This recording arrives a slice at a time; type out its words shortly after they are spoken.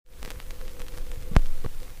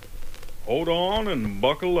Hold on and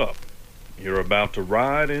buckle up. You're about to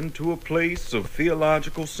ride into a place of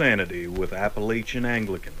theological sanity with Appalachian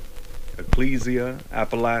Anglican. Ecclesia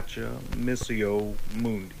Appalachia Missio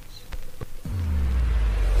Mundis.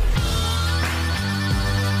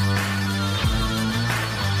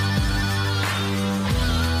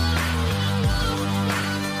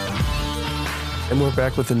 And we're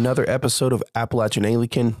back with another episode of Appalachian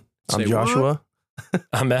Anglican. I'm Joshua.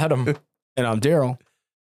 I'm Adam. And I'm Daryl.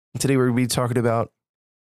 Today we're going to be talking about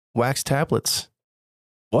wax tablets.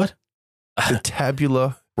 What? The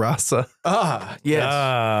Tabula Rasa.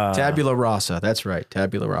 Yes. Tabula Rasa. That's right.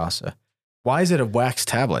 Tabula Rasa. Why is it a wax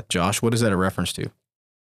tablet, Josh? What is that a reference to?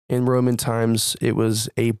 In Roman times, it was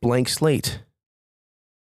a blank slate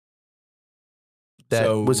that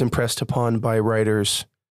was impressed upon by writers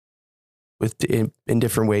in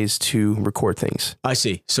different ways to record things. I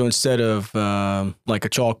see. So instead of like a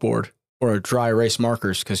chalkboard or a dry erase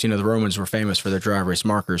markers, because, you know, the Romans were famous for their dry erase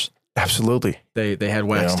markers. Absolutely. They had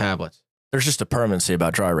wax tablets. There's just a permanency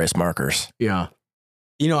about dry erase markers. Yeah.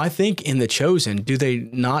 You know, I think in The Chosen, do they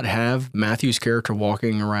not have Matthew's character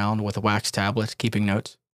walking around with a wax tablet keeping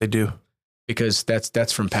notes? They do. Because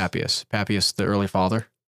that's from Papias. Papias, the early father.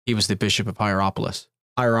 He was the bishop of Hierapolis.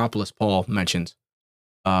 Hierapolis, Paul mentions.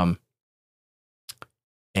 And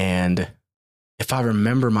if I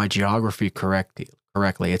remember my geography correctly,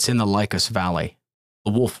 it's in the Lycus Valley,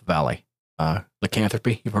 the Wolf Valley,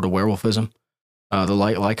 lycanthropy. You've heard of werewolfism? The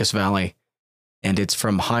Lycus Valley. And it's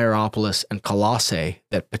from Hierapolis and Colossae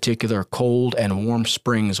that particular cold and warm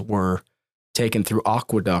springs were taken through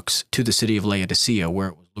aqueducts to the city of Laodicea, where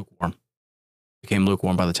it was lukewarm. It became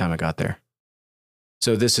lukewarm by the time it got there.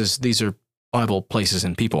 So these are Bible places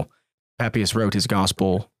and people. Papias wrote his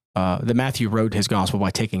gospel. Matthew wrote his gospel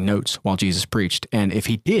by taking notes while Jesus preached. And if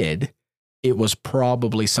he did, it was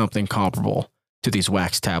probably something comparable to these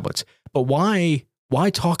wax tablets. But why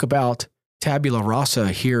talk about Tabula Rasa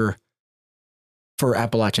here for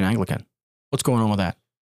Appalachian Anglican? What's going on with that?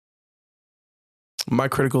 My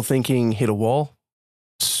critical thinking hit a wall.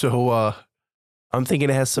 So I'm thinking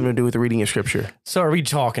it has something to do with the reading of scripture. So are we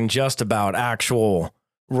talking just about actual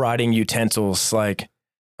writing utensils? Like,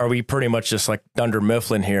 are we pretty much just like Dunder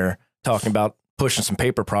Mifflin here talking about pushing some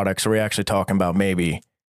paper products? Or are we actually talking about maybe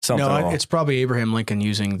something? No, it's probably Abraham Lincoln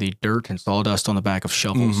using the dirt and sawdust on the back of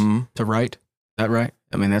shovels to write. Is that right?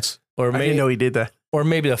 I mean, I didn't know he did that. Or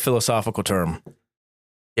maybe a philosophical term.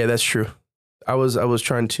 Yeah, that's true. I was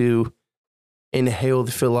trying to inhale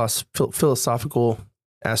the philosophical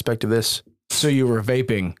aspect of this. So you were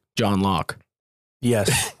vaping John Locke.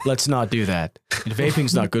 Yes. Let's not do that.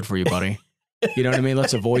 Vaping's not good for you, buddy. You know what I mean?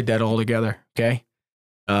 Let's avoid that altogether. Okay.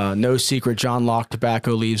 No secret John Locke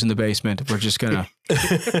tobacco leaves in the basement. We're gonna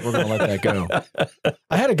let that go.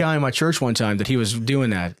 I had a guy in my church one time that he was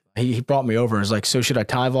doing that. He brought me over and was like, "So should I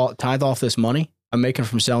tithe off this money I'm making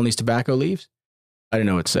from selling these tobacco leaves?" I didn't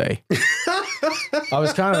know what to say. I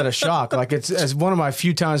was kind of in a shock. Like as one of my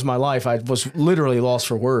few times in my life, I was literally lost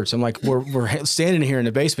for words. I'm like, we're standing here in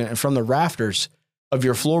the basement, and from the rafters of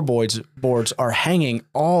your floorboards are hanging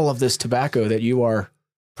all of this tobacco that you are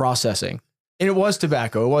processing. And it was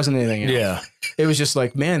tobacco. It wasn't anything else. Yeah. It was just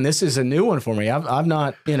like, man, this is a new one for me. I've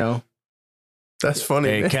not, you know. That's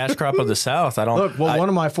funny. Hey, cash crop of the South. I don't. Look, one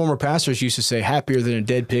of my former pastors used to say, happier than a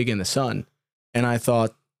dead pig in the sun. And I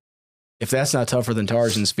thought, if that's not tougher than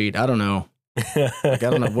Tarzan's feet, I don't know. I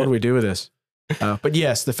don't know. What do we do with this? But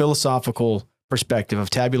yes, the philosophical perspective of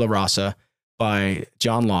Tabula Rasa by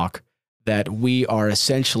John Locke, that we are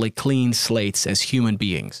essentially clean slates as human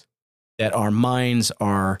beings, that our minds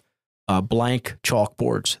are blank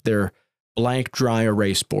chalkboards. They're blank dry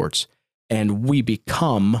erase boards. And we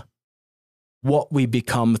become what we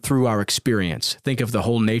become through our experience. Think of the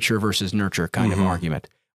whole nature versus nurture kind of argument.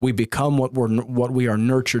 We become what we are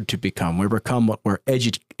nurtured to become. We become what we're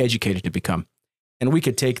educated to become. And we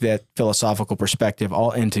could take that philosophical perspective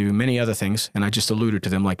all into many other things. And I just alluded to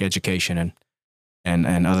them, like education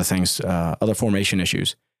and other things, other formation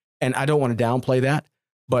issues. And I don't want to downplay that,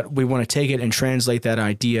 but we want to take it and translate that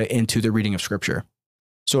idea into the reading of scripture.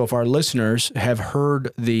 So if our listeners have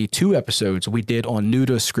heard the 2 episodes we did on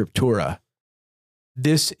Nuda Scriptura,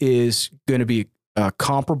 this is going to be a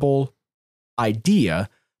comparable idea,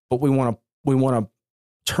 but we want to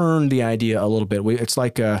turn the idea a little bit. It's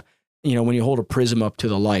like when you hold a prism up to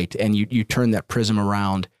the light and you turn that prism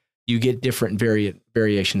around, you get different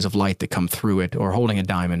variations of light that come through it, or holding a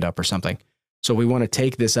diamond up or something. So we want to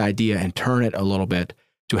take this idea and turn it a little bit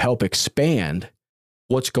to help expand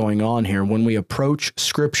what's going on here when we approach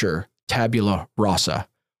scripture, tabula rasa,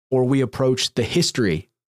 or we approach the history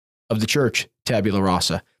of the church, tabula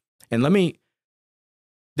rasa. And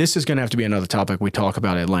this is going to have to be another topic we talk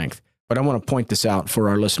about at length, but I want to point this out for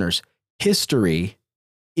our listeners. History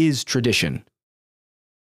is tradition.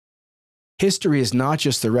 History is not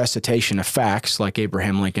just the recitation of facts like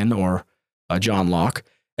Abraham Lincoln or John Locke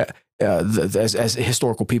as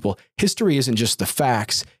historical people. History isn't just the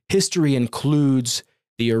facts. History includes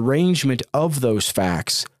the arrangement of those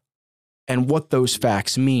facts and what those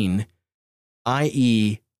facts mean,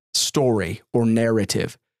 i.e., story or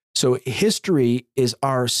narrative. So history is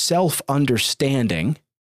our self-understanding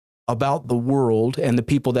about the world and the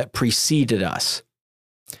people that preceded us.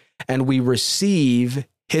 And we receive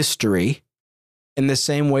history in the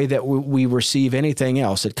same way that we receive anything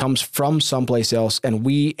else. It comes from someplace else and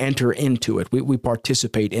we enter into it. We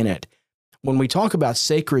participate in it. When we talk about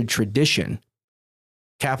sacred tradition,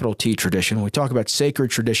 capital T tradition, when we talk about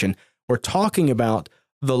sacred tradition, we're talking about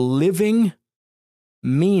the living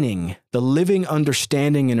meaning, the living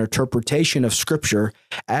understanding and interpretation of Scripture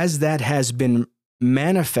as that has been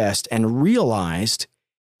manifest and realized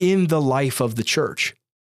in the life of the church.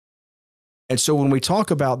 And so when we talk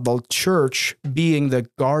about the church being the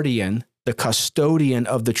guardian, the custodian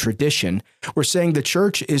of the tradition, we're saying the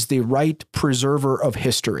church is the right preserver of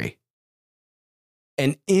history.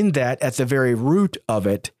 And in that, at the very root of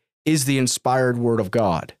it, is the inspired word of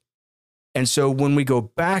God. And so when we go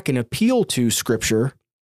back and appeal to Scripture,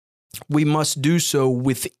 we must do so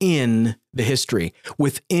within the history,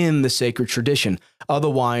 within the sacred tradition.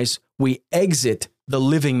 Otherwise, we exit the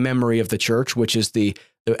living memory of the church, which is the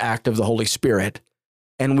act of the Holy Spirit,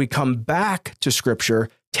 and we come back to Scripture,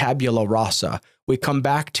 tabula rasa. We come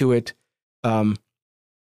back to it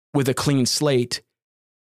with a clean slate,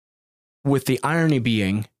 with the irony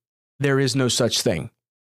being, there is no such thing.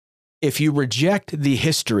 If you reject the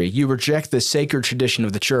history, you reject the sacred tradition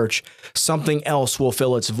of the church, something else will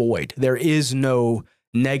fill its void. There is no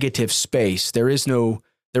negative space. There is no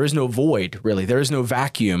void, really. There is no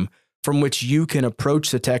vacuum from which you can approach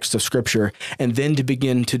the text of Scripture and then to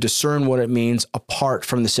begin to discern what it means apart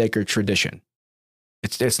from the sacred tradition.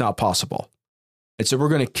 It's not possible. And so we're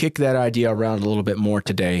going to kick that idea around a little bit more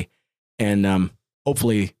today, and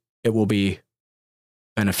hopefully it will be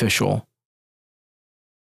beneficial.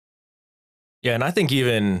 Yeah, and I think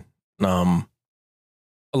even a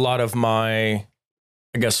lot of my,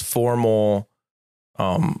 I guess, formal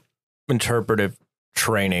interpretive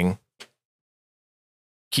training,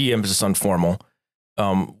 key emphasis on formal,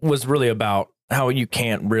 was really about how you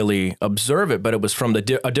can't really observe it, but it was from a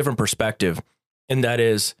different perspective, and that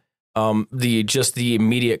is the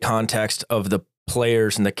immediate context of the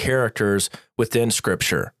players and the characters within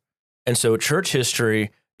Scripture. And so church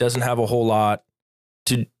history doesn't have a whole lot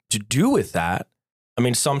to do with that. I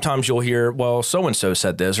mean, sometimes you'll hear, well, so-and-so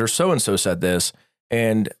said this or so-and-so said this,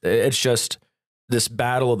 and it's just this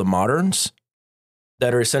battle of the moderns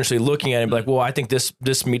that are essentially looking at it and be like, well, I think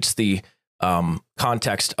this meets the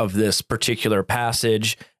context of this particular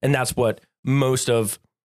passage. And that's what most of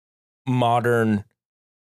modern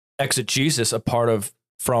exegesis, a part of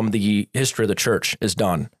from the history of the church, is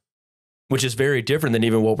done, which is very different than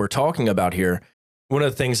even what we're talking about here. One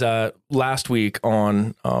of the things last week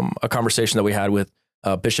on a conversation that we had with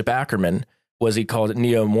Bishop Ackerman was he called it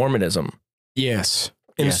Neo-Mormonism. Yes.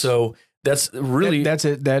 And so that's really...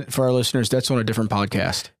 That for our listeners, that's on a different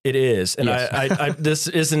podcast. It is. And yes. I this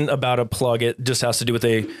isn't about a plug. It just has to do with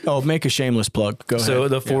make a shameless plug. Go ahead. So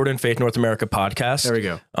the Forward in Faith North America podcast. There we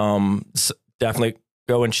go. Definitely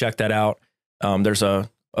go and check that out. There's a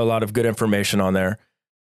lot of good information on there.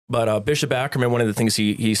 But Bishop Ackerman, one of the things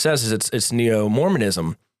he says is it's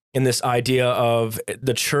Neo-Mormonism, in this idea of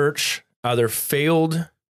the church either failed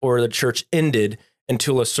or the church ended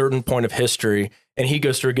until a certain point of history. And he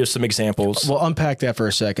goes through and gives some examples. Well, unpack that for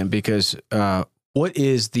a second, because what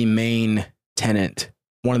is the main tenet?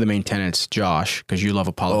 One of the main tenets, Josh, because you love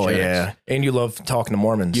apologetics. Oh, yeah. And you love talking to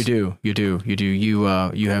Mormons. You do. You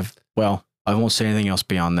have, well, I won't say anything else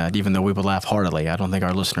beyond that, even though we would laugh heartily. I don't think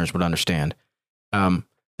our listeners would understand.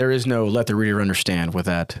 There is no let the reader understand with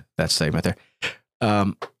that statement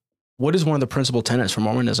there. What is one of the principal tenets for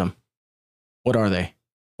Mormonism? What are they?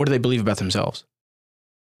 What do they believe about themselves?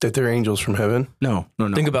 That they're angels from heaven? No.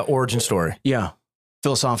 Think about origin story. Yeah.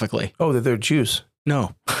 Philosophically. Oh, that they're Jews?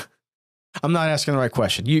 No. I'm not asking the right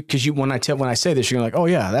question. Because when I say this, you're like, oh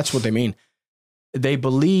yeah, that's what they mean. They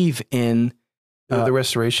believe in the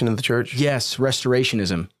restoration of the church? Yes,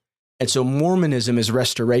 restorationism. And so Mormonism is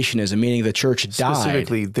restorationism, meaning the church died.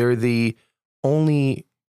 Specifically, they're the only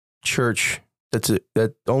church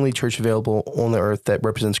that only church available on the earth that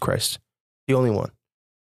represents Christ. The only one.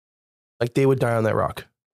 Like they would die on that rock.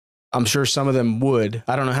 I'm sure some of them would.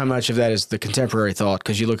 I don't know how much of that is the contemporary thought,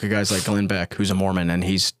 because you look at guys like Glenn Beck, who's a Mormon, and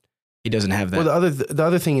he doesn't have that. Well, the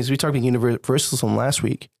other thing is, we talked about universalism last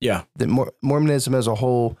week. Yeah. That Mormonism as a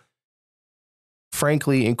whole,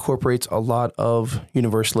 frankly, incorporates a lot of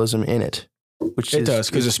universalism in it. Which it does,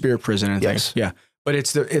 because of spirit prison and things. Yeah. But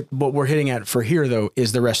what we're hitting at for here, though,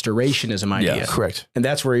 is the restorationism idea. Yeah, correct. And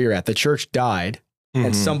that's where you're at. The church died,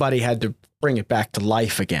 and somebody had to bring it back to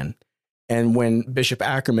life again. And when Bishop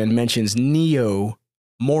Ackerman mentions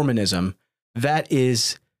neo-Mormonism, that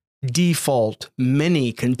is default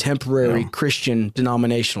many contemporary Christian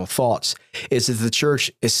denominational thoughts, is that the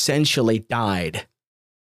church essentially died.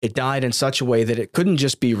 It died in such a way that it couldn't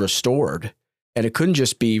just be restored, and it couldn't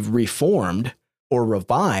just be reformed or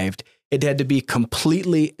revived. It had to be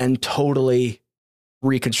completely and totally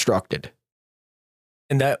reconstructed.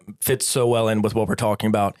 And that fits so well in with what we're talking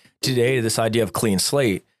about today, this idea of clean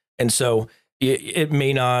slate. And so it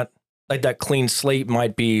may not, like that clean slate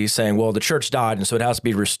might be saying, well, the church died, and so it has to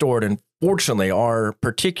be restored. And fortunately, our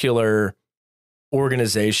particular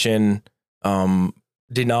organization,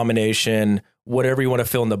 denomination, whatever you want to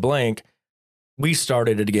fill in the blank, we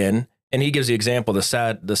started it again. And he gives the example, the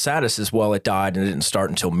saddest is, well, it died and it didn't start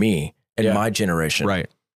until me and my generation. Right.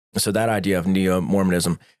 So that idea of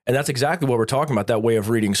neo-Mormonism, and that's exactly what we're talking about. That way of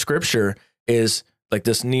reading scripture is like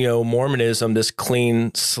this neo-Mormonism, this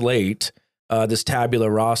clean slate, this tabula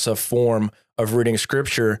rasa form of reading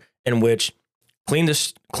scripture, in which clean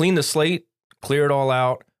the slate, clear it all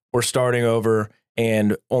out. We're starting over,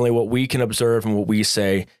 and only what we can observe and what we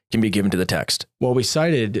say can be given to the text. Well, we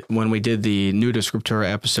cited when we did the New to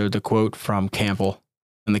Scriptura episode, the quote from Campbell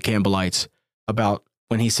and the Campbellites about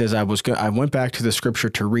when he says, I went back to the scripture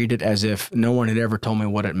to read it as if no one had ever told me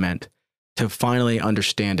what it meant, to finally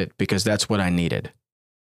understand it, because that's what I needed.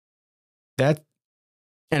 And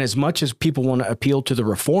as much as people want to appeal to the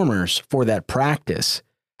reformers for that practice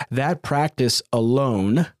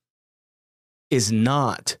alone is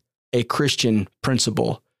not a Christian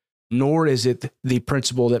principle, nor is it the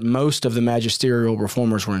principle that most of the magisterial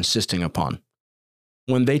reformers were insisting upon.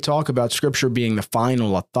 When they talk about scripture being the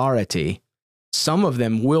final authority, some of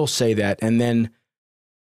them will say that, and then,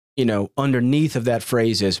 underneath of that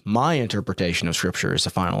phrase is, my interpretation of scripture is the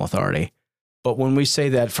final authority. But when we say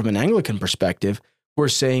that from an Anglican perspective, we're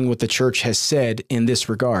saying what the church has said in this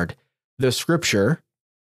regard: the scripture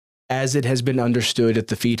as it has been understood at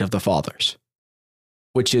the feet of the fathers,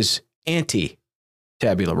 which is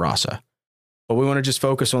anti-tabula rasa. But we want to just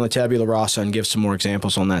focus on the tabula rasa and give some more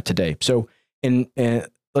examples on that today. So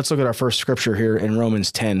let's look at our first scripture here in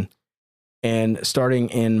Romans 10, and starting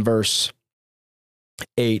in verse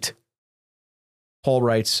 8, Paul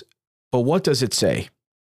writes, "But what does it say?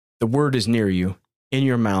 The word is near you, in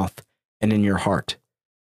your mouth and in your heart,"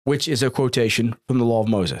 which is a quotation from the law of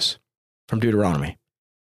Moses, from Deuteronomy.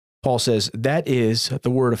 Paul says, that is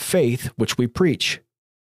the word of faith which we preach,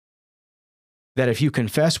 that if you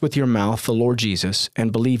confess with your mouth the Lord Jesus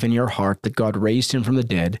and believe in your heart that God raised him from the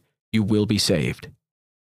dead, you will be saved.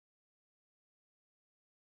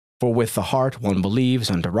 For with the heart one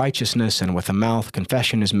believes unto righteousness, and with the mouth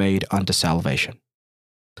confession is made unto salvation.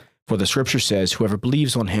 For the scripture says, whoever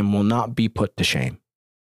believes on him will not be put to shame.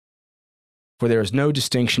 For there is no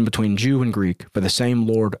distinction between Jew and Greek, for the same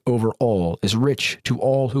Lord over all is rich to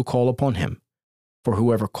all who call upon him. For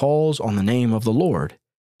whoever calls on the name of the Lord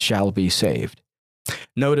shall be saved.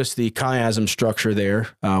 Notice the chiasm structure there,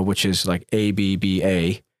 which is like A, B, B,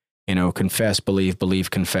 A, confess, believe,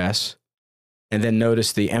 believe, confess. And then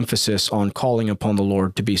notice the emphasis on calling upon the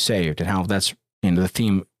Lord to be saved, and how that's, the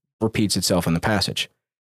theme repeats itself in the passage.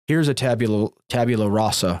 Here's a tabula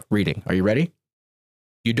rasa reading. Are you ready?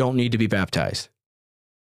 You don't need to be baptized,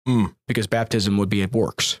 because baptism would be at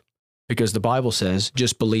works, because the Bible says,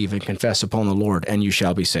 just believe and confess upon the Lord and you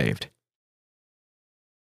shall be saved.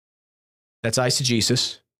 That's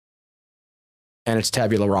eisegesis, and it's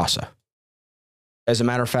tabula rasa. As a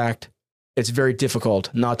matter of fact, it's very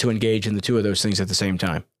difficult not to engage in the two of those things at the same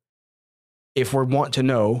time. If we want to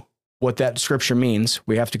know what that scripture means,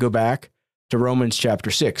 we have to go back to Romans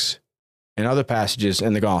chapter 6 and other passages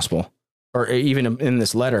in the gospel, or even in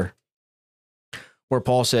this letter, where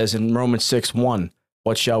Paul says in Romans 6:1,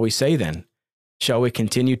 what shall we say then? Shall we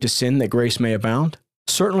continue to sin that grace may abound?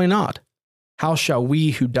 Certainly not. How shall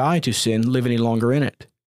we who died to sin live any longer in it?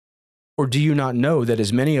 Or do you not know that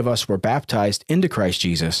as many of us were baptized into Christ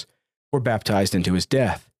Jesus, were baptized into his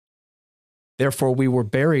death? Therefore we were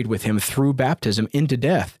buried with him through baptism into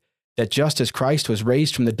death, that just as Christ was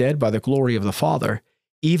raised from the dead by the glory of the Father,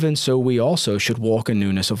 even so we also should walk in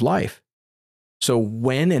newness of life. So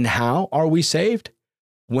when and how are we saved?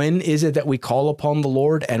 When is it that we call upon the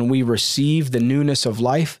Lord and we receive the newness of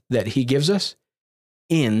life that he gives us?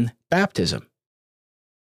 In baptism.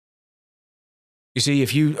 You see,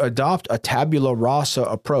 if you adopt a tabula rasa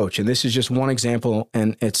approach, and this is just one example,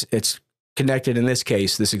 and it's connected in this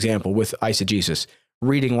case, this example with eisegesis,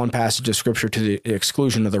 reading one passage of scripture to the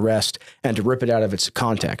exclusion of the rest and to rip it out of its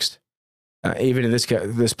context. Even in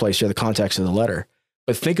this place here, the context of the letter.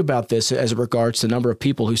 But think about this as it regards the number of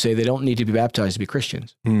people who say they don't need to be baptized to be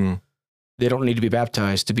Christians. They don't need to be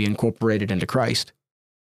baptized to be incorporated into Christ.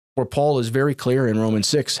 Where Paul is very clear in Romans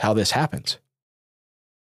 6 how this happens.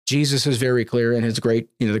 Jesus is very clear in his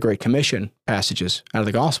the Great Commission passages out of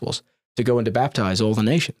the Gospels to go and to baptize all the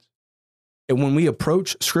nations. And when we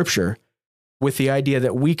approach Scripture with the idea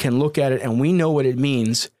that we can look at it and we know what it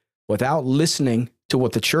means without listening to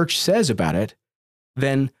what the church says about it,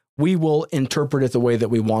 then we will interpret it the way that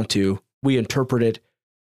we want to. We interpret it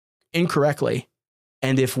incorrectly.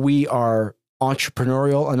 And if we are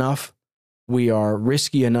entrepreneurial enough, we are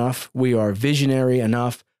risky enough, we are visionary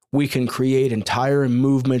enough, we can create entire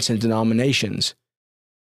movements and denominations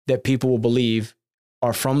that people will believe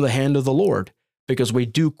are from the hand of the Lord, because we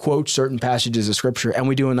do quote certain passages of Scripture and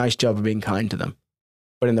we do a nice job of being kind to them.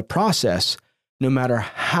 But in the process, no matter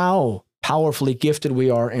how powerfully gifted we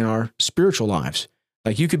are in our spiritual lives,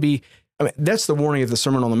 like you could be, that's the warning of the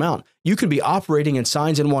Sermon on the Mount. You could be operating in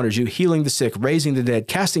signs and wonders, you healing the sick, raising the dead,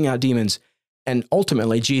 casting out demons, and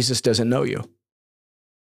ultimately Jesus doesn't know you.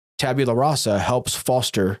 Tabula rasa helps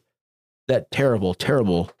foster that terrible,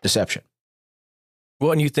 terrible deception.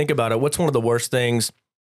 Well, and you think about it, what's one of the worst things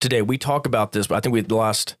today? We talk about this, but I think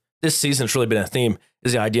this season has really been a theme,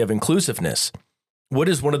 is the idea of inclusiveness. What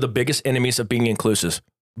is one of the biggest enemies of being inclusive?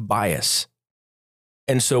 Bias.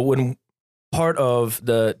 And so when part of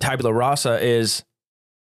the tabula rasa is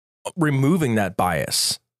removing that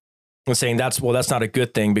bias and saying that's not a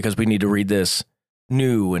good thing because we need to read this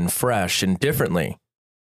new and fresh and differently.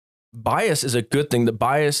 Bias is a good thing. The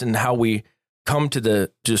bias in how we come to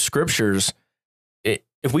the scriptures,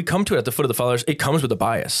 if we come to it at the foot of the fathers, it comes with a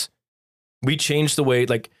bias. We change the way,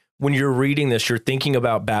 like when you're reading this, you're thinking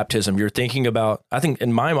about baptism. You're thinking about, I think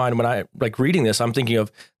in my mind, when I like reading this, I'm thinking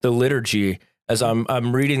of the liturgy as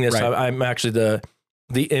I'm reading this. Right. I'm actually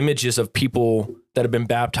the images of people that have been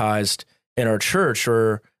baptized in our church,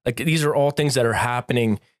 or like these are all things that are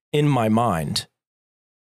happening in my mind.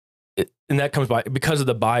 And that comes by because of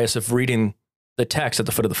the bias of reading the text at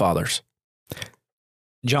the foot of the fathers.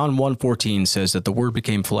 John 1:14 says that the Word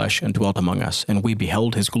became flesh and dwelt among us, and we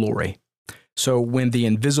beheld his glory. So when the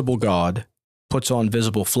invisible God puts on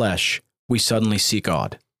visible flesh, we suddenly see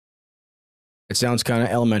God. It sounds kind of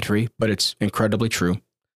elementary, but it's incredibly true.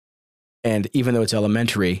 And even though it's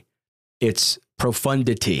elementary, it's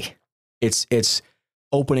profundity. It's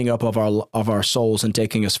opening up of our souls and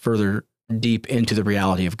taking us further deep into the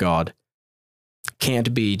reality of God.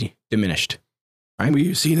 Can't be diminished. Right?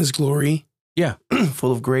 We've seen his glory. Yeah.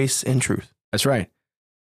 Full of grace and truth. That's right.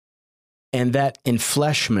 And that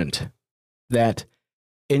enfleshment, that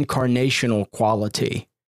incarnational quality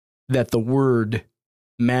that the Word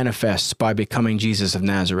manifests by becoming Jesus of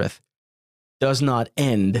Nazareth does not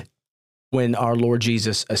end when our Lord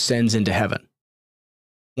Jesus ascends into heaven.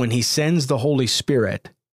 When he sends the Holy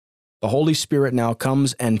Spirit now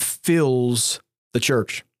comes and fills the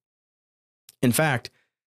church. In fact,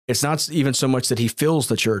 it's not even so much that he fills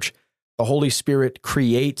the church. The Holy Spirit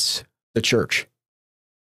creates the church.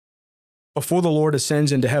 Before the Lord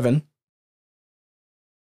ascends into heaven,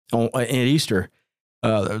 at Easter,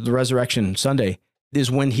 the Resurrection Sunday, is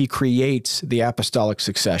when he creates the apostolic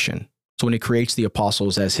succession. So when he creates the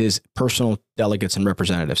apostles as his personal delegates and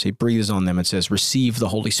representatives, he breathes on them and says, receive the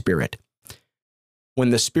Holy Spirit.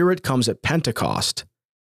 When the Spirit comes at Pentecost,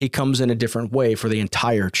 he comes in a different way for the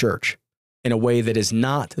entire church, in a way that is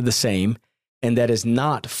not the same and that is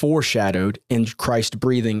not foreshadowed in Christ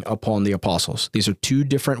breathing upon the apostles. These are two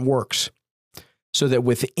different works. So that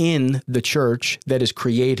within the church that is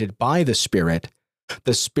created by the Spirit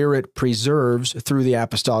preserves through the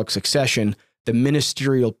apostolic succession the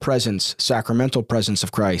ministerial presence, sacramental presence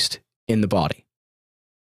of Christ in the body.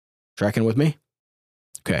 Tracking with me?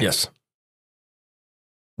 Okay. Yes.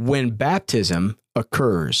 When baptism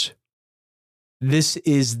occurs, this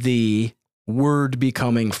is the Word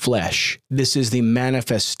becoming flesh. This is the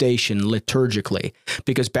manifestation liturgically,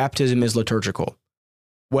 because baptism is liturgical.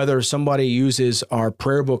 Whether somebody uses our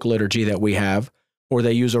prayer book liturgy that we have, or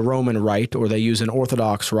they use a Roman rite, or they use an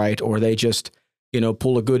Orthodox rite, or they just,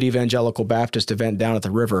 pull a good evangelical Baptist event down at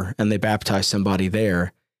the river and they baptize somebody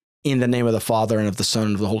there in the name of the Father and of the Son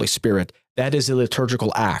and of the Holy Spirit, that is a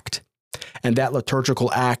liturgical act. And that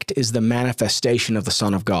liturgical act is the manifestation of the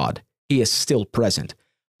Son of God. He is still present.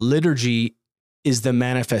 Liturgy is the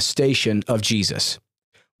manifestation of Jesus.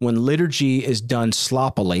 When liturgy is done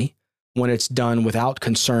sloppily, when it's done without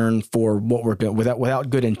concern for what we're doing, without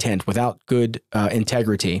good intent, without good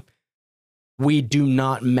integrity, we do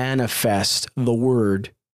not manifest the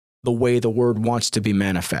word the way the word wants to be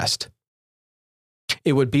manifest.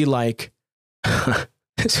 It would be like,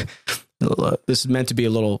 this is meant to be a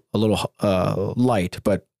little light,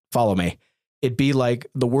 but follow me. It'd be like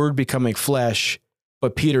the word becoming flesh,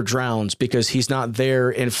 but Peter drowns because he's not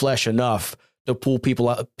there in flesh enough to pull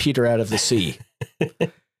Peter out of the sea.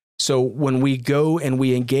 So when we go and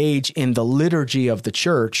we engage in the liturgy of the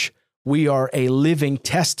church, we are a living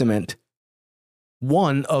testament,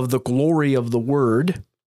 one, of the glory of the Word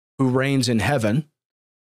who reigns in heaven,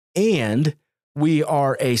 and we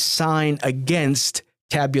are a sign against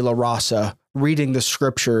tabula rasa, reading the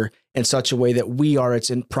Scripture in such a way that we are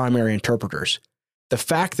its primary interpreters. The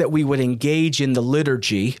fact that we would engage in the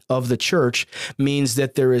liturgy of the church means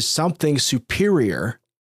that there is something superior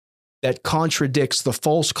that contradicts the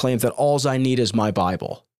false claim that all I need is my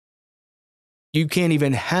Bible. You can't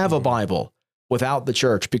even have a Bible without the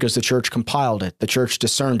church because the church compiled it, the church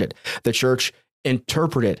discerned it, the church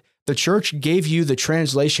interpreted it, the church gave you the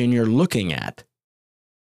translation you're looking at.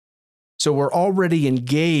 So we're already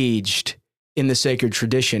engaged in the sacred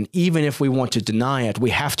tradition. Even if we want to deny it, we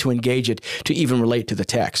have to engage it to even relate to the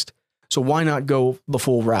text. So why not go the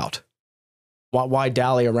full route? Why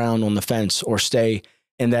dally around on the fence or stay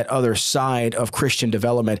in that other side of Christian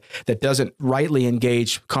development that doesn't rightly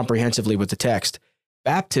engage comprehensively with the text?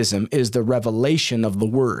 Baptism is the revelation of the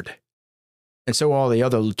word. And so all the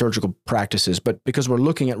other liturgical practices. But because we're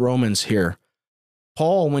looking at Romans here,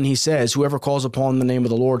 Paul, when he says, whoever calls upon the name of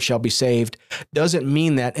the Lord shall be saved, doesn't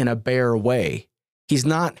mean that in a bare way. He's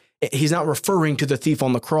not referring to the thief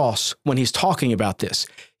on the cross when he's talking about this.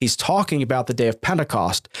 He's talking about the day of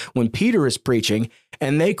Pentecost when Peter is preaching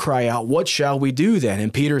and they cry out, what shall we do then?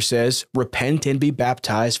 And Peter says, repent and be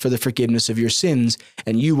baptized for the forgiveness of your sins,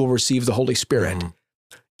 and you will receive the Holy Spirit. Mm-hmm.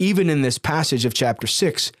 Even in this passage of chapter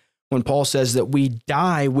 6, when Paul says that we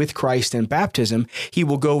die with Christ in baptism, he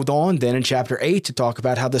will go on then in chapter 8 to talk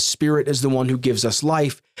about how the Spirit is the one who gives us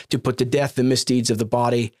life to put to death the misdeeds of the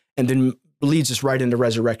body, and then leads us right into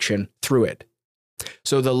resurrection through it.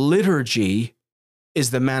 So the liturgy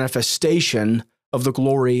is the manifestation of the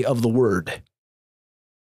glory of the word,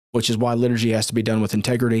 which is why liturgy has to be done with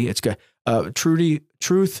integrity. It's got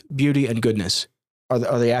truth, beauty, and goodness are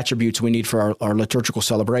the attributes we need for our liturgical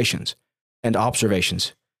celebrations and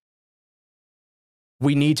observations.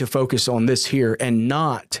 We need to focus on this here and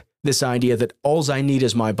not this idea that all I need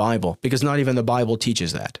is my Bible, because not even the Bible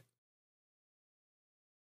teaches that.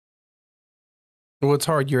 Well, it's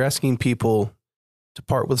hard. You're asking people to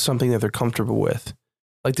part with something that they're comfortable with.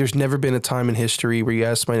 Like, there's never been a time in history where you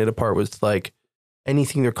ask somebody to part with, like,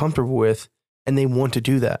 anything they're comfortable with, and they want to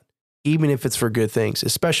do that, even if it's for good things,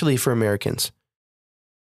 especially for Americans.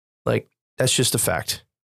 Like, that's just a fact.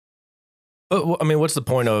 But, I mean, what's the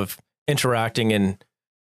point of interacting and,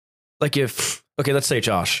 like, okay, let's say,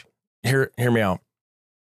 Josh, hear me out.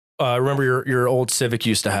 Remember your old Civic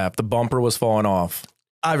used to have, the bumper was falling off.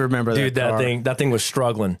 I remember that. Dude, that thing was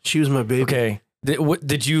struggling. She was my baby. Okay. What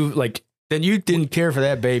did you like? Then you didn't care for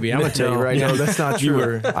that baby. I'm going to tell you right now. No, that's not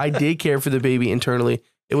true. I did care for the baby internally.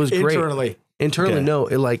 It was great. Internally, okay. No.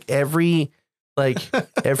 It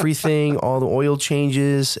everything, all the oil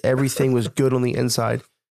changes, everything was good on the inside.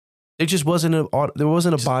 It just wasn't there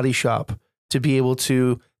wasn't a body shop to be able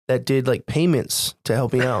to, that did like payments to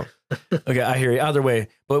help me out. Okay, I hear you. Either way,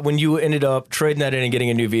 but when you ended up trading that in and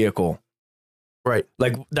getting a new vehicle, right?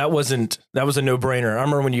 Like that was a no-brainer. I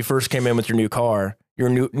remember when you first came in with your new car, your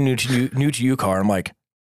new to you car. I'm like,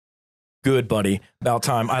 good buddy, about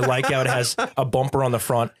time. I like how it has a bumper on the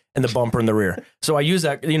front and the bumper in the rear. So I use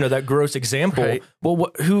that, that gross example. Right.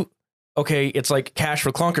 Well, okay, it's like cash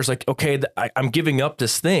for clunkers. Like, okay, I'm giving up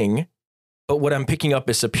this thing, but what I'm picking up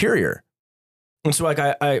is superior. And so, like,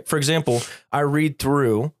 I for example, I read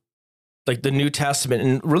through like the New Testament,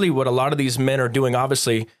 and really what a lot of these men are doing,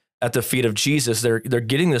 obviously, at the feet of Jesus, they're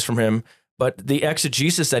getting this from him, but the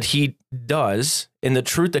exegesis that he does and the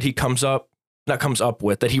truth that he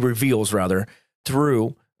that he reveals rather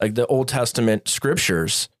through like the Old Testament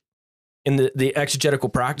scriptures and the exegetical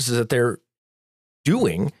practices that they're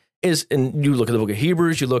doing is, and you look at the book of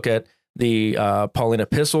Hebrews, you look at the Pauline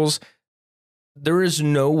epistles, there is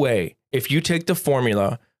no way, if you take the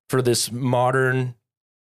formula for this modern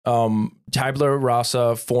tabula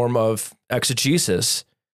rasa form of exegesis,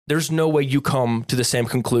 there's no way you come to the same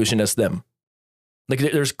conclusion as them. Like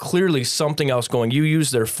there's clearly something else going. You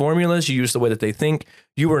use their formulas, you use the way that they think.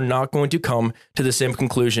 You are not going to come to the same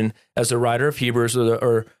conclusion as the writer of Hebrews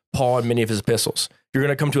or Paul in many of his epistles. You're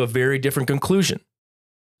going to come to a very different conclusion.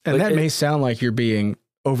 And Like, that may sound like you're being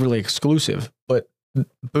overly exclusive, but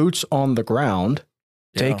boots on the ground.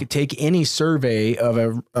 Take any survey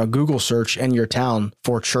of a Google search in your town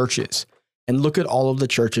for churches and look at all of the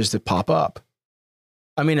churches that pop up.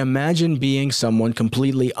 I mean, imagine being someone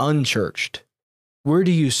completely unchurched. Where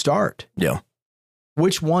do you start? Yeah.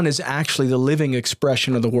 Which one is actually the living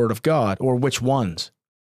expression of the Word of God, or which ones?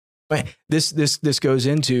 This goes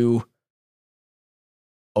into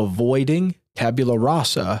avoiding tabula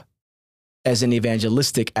rasa as an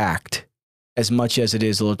evangelistic act as much as it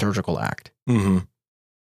is a liturgical act. Mm-hmm.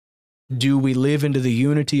 Do we live into the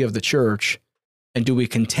unity of the church, and do we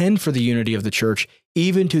contend for the unity of the church,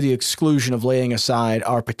 even to the exclusion of laying aside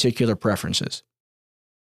our particular preferences?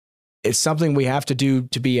 It's something we have to do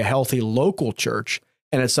to be a healthy local church,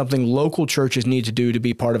 and it's something local churches need to do to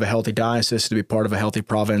be part of a healthy diocese, to be part of a healthy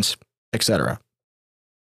province, etc.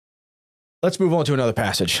 Let's move on to another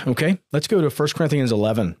passage, okay? Let's go to 1 Corinthians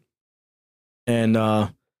 11.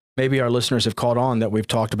 And maybe our listeners have caught on that we've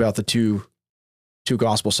talked about the two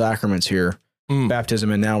gospel sacraments here,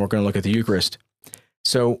 baptism, and now we're going to look at the Eucharist.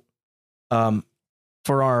 So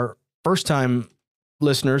for our first-time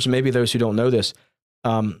listeners, maybe those who don't know this,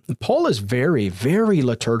 Paul is very, very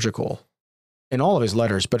liturgical in all of his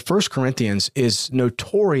letters, but 1 Corinthians is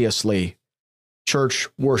notoriously church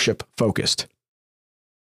worship focused.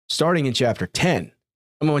 Starting in chapter 10.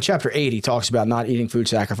 I mean, in chapter 8, he talks about not eating food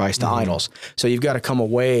sacrificed to idols. So you've got to come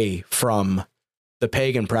away from the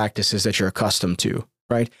pagan practices that you're accustomed to,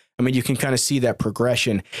 right? I mean, you can kind of see that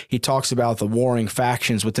progression. He talks about the warring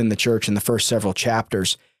factions within the church in the first several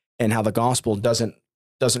chapters and how the gospel doesn't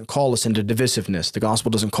call us into divisiveness. The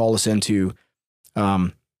gospel doesn't call us into,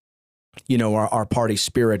 our party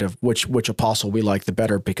spirit of which apostle we like the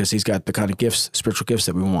better because he's got the kind of gifts, spiritual gifts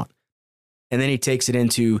that we want. And then he takes it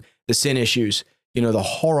into the sin issues, the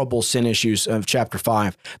horrible sin issues of chapter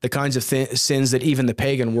 5, the kinds of sins that even the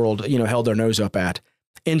pagan world, held their nose up at,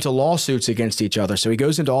 into lawsuits against each other. So he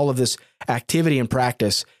goes into all of this activity and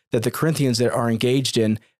practice that the Corinthians that are engaged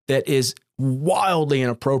in that is wildly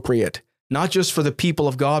inappropriate, not just for the people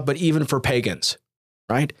of God, but even for pagans,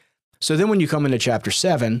 right? So then when you come into chapter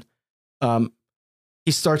 7,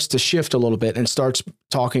 he starts to shift a little bit and starts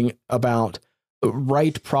talking about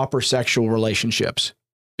right, proper sexual relationships,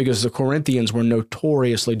 because the Corinthians were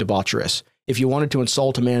notoriously debaucherous. If you wanted to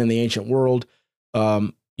insult a man in the ancient world,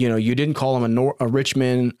 you didn't call him a rich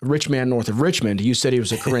man north of Richmond. You said he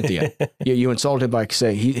was a Corinthian. you insulted him by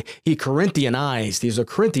saying he Corinthianized. He's a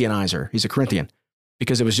Corinthianizer. He's a Corinthian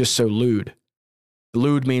because it was just so lewd.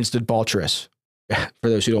 Lewd means debaucherous. For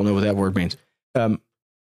those who don't know what that word means.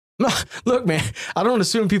 Look, man, I don't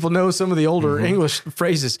assume people know some of the older English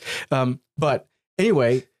phrases. But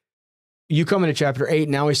anyway, you come into chapter 8,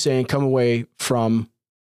 now he's saying, come away from,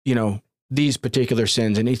 these particular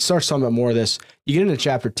sins. And he starts talking about more of this. You get into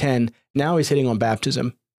chapter 10, now he's hitting on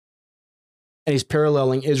baptism. And he's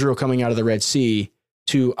paralleling Israel coming out of the Red Sea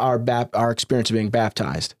to our experience of being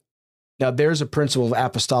baptized. Now, there's a principle of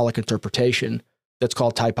apostolic interpretation that's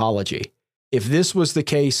called typology. If this was the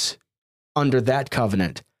case under that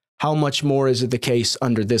covenant, how much more is it the case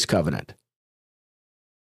under this covenant?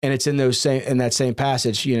 And it's in that same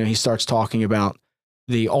passage, he starts talking about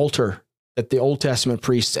the altar that the Old Testament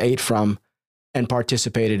priests ate from and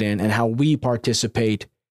participated in, and how we participate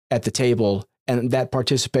at the table, and that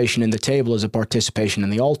participation in the table is a participation in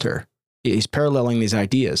the altar. He's paralleling these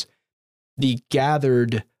ideas. The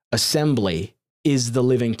gathered assembly is the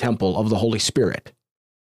living temple of the Holy Spirit.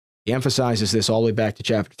 He emphasizes this all the way back to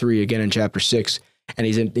chapter 3, again in chapter 6, and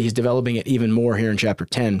he's developing it even more here in chapter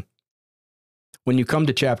 10. When you come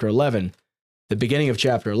to chapter 11, the beginning of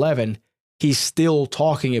chapter 11, he's still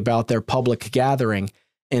talking about their public gathering,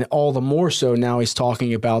 and all the more so now he's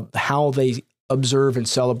talking about how they observe and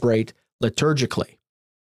celebrate liturgically.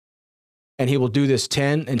 And he will do this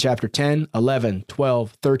in chapter 10, 11,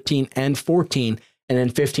 12, 13, and 14, and in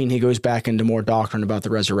 15 he goes back into more doctrine about the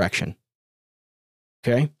resurrection.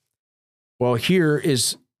 Okay? Well, here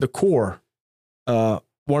is the core, one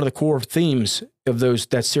of the core themes of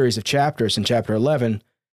that series of chapters in chapter 11.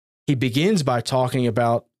 He begins by talking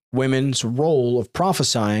about women's role of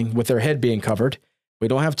prophesying with their head being covered. We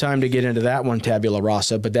don't have time to get into that one, tabula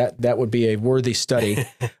rasa, but that would be a worthy study.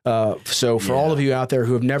 So for all of you out there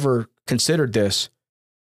who have never considered this,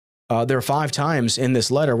 there are 5 times in this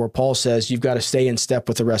letter where Paul says you've got to stay in step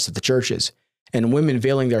with the rest of the churches, and women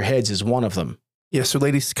veiling their heads is one of them. Yeah, so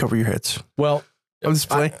ladies, cover your heads. Well, I'm just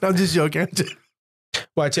playing. I'm just joking.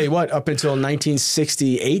 Well, I tell you what, up until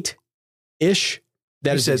 1968-ish,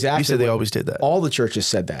 that is exactly You said they what always did that. all the churches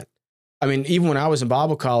said that. I mean, even when I was in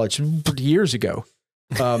Bible college years ago,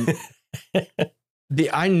 I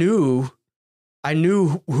knew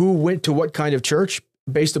who went to what kind of church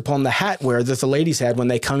based upon the hat wear that the ladies had when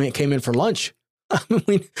they came in for lunch.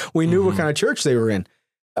 we knew what kind of church they were in.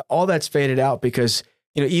 All that's faded out because,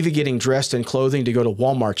 even getting dressed in clothing to go to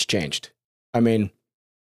Walmart's changed. I mean,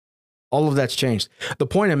 all of that's changed. The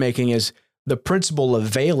point I'm making is the principle of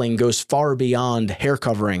veiling goes far beyond hair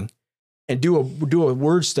covering, and do a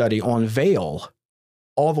word study on veil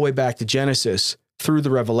all the way back to Genesis through the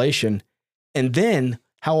Revelation. And then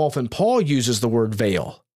how often Paul uses the word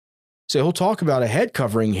veil. So he'll talk about a head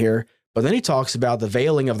covering here, but then he talks about the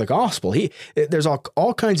veiling of the gospel. There's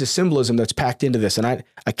all kinds of symbolism that's packed into this, and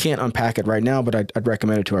I can't unpack it right now, but I'd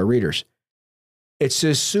recommend it to our readers. It's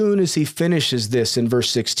as soon as he finishes this in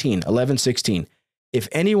verse 11:16. If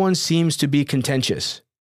anyone seems to be contentious,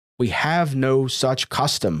 we have no such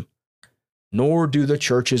custom, nor do the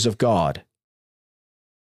churches of God.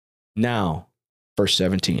 Now, verse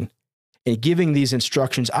 17. In giving these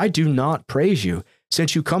instructions, I do not praise you,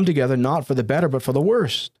 since you come together not for the better, but for the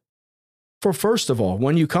worse. For first of all,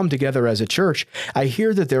 when you come together as a church, I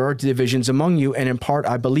hear that there are divisions among you, and in part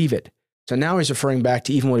I believe it. So now he's referring back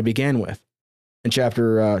to even what he began with in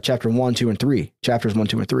chapter 1, 2, and 3, chapters 1,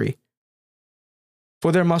 2, and 3.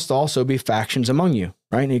 For there must also be factions among you,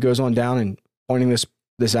 right? And he goes on down and pointing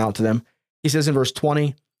this out to them. He says in verse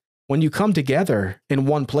 20, when you come together in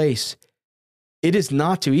one place, it is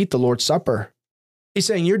not to eat the Lord's Supper. He's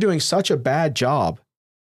saying you're doing such a bad job.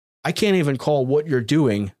 I can't even call what you're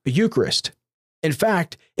doing a Eucharist. In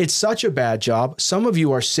fact, it's such a bad job. Some of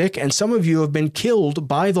you are sick and some of you have been killed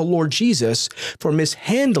by the Lord Jesus for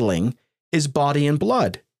mishandling his body and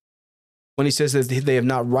blood. When he says that they have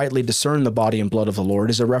not rightly discerned the body and blood of the Lord,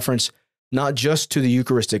 is a reference not just to the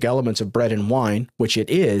Eucharistic elements of bread and wine, which it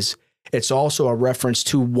is, it's also a reference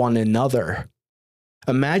to one another.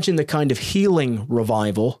 Imagine the kind of healing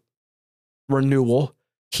revival, renewal,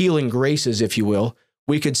 healing graces, if you will,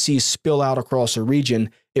 we could see spill out across a region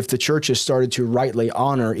if the churches started to rightly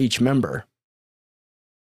honor each member.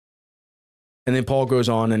 And then Paul goes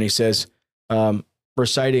on and he says,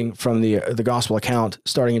 reciting from the gospel account,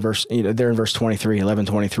 starting in verse 23,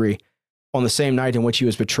 11:23, on the same night in which he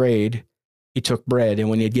was betrayed, he took bread, and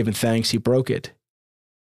when he had given thanks, he broke it.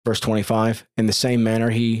 Verse 25, in the same manner,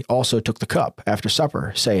 he also took the cup after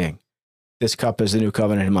supper, saying, this cup is the new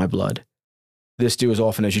covenant in my blood. This do as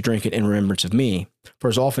often as you drink it in remembrance of me. For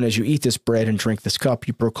as often as you eat this bread and drink this cup,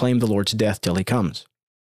 you proclaim the Lord's death till he comes.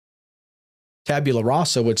 Tabula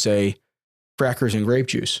Rasa would say crackers and grape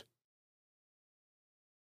juice.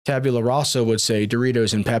 Tabula Rasa would say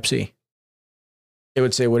Doritos and Pepsi. It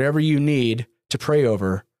would say whatever you need to pray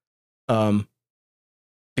over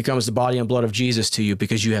becomes the body and blood of Jesus to you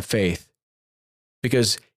because you have faith.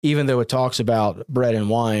 Because even though it talks about bread and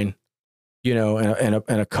wine, and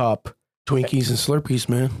a cup, Twinkies and Slurpees,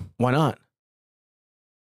 man. why not?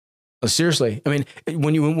 Seriously, I mean,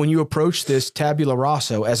 when you approach this tabula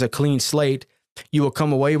rasa as a clean slate, you will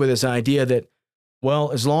come away with this idea that,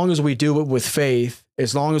 well, as long as we do it with faith,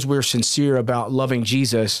 as long as we're sincere about loving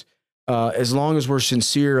Jesus, as long as we're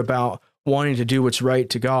sincere about wanting to do what's right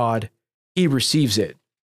to God, he receives it.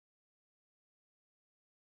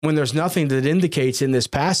 When there's nothing that indicates in this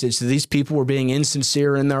passage that these people were being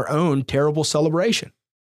insincere in their own terrible celebration.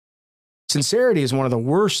 Sincerity is one of the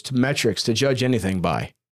worst metrics to judge anything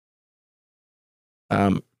by.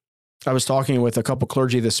 I was talking with a couple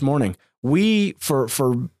clergy this morning. We, for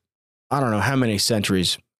I don't know how many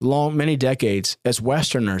centuries, many decades, as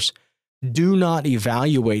Westerners, do not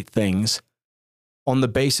evaluate things on the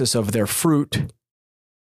basis of their fruit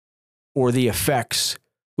or the effects.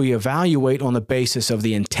 We evaluate on the basis of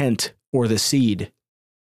the intent or the seed.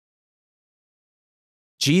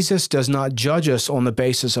 Jesus does not judge us on the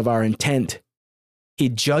basis of our intent. He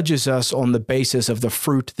judges us on the basis of the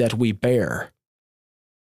fruit that we bear.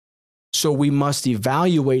 So we must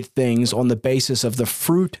evaluate things on the basis of the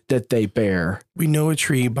fruit that they bear. We know a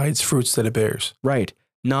tree by its fruits that it bears. Right.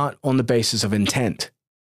 Not on the basis of intent.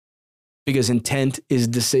 Because intent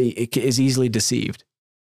is easily deceived.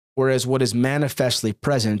 Whereas what is manifestly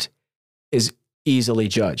present is easily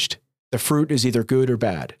judged. The fruit is either good or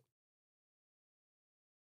bad.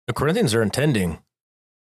 The Corinthians are intending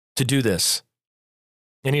to do this.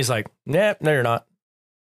 And he's like, nah, no, you're not.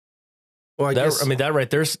 Well, that right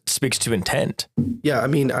there speaks to intent. Yeah, I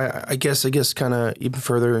mean, I guess kind of even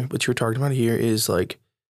further, what you're talking about here is like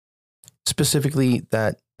specifically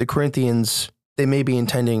that the Corinthians, they may be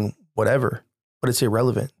intending whatever, but it's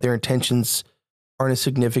irrelevant. Their intentions aren't as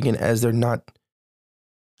significant as they're not.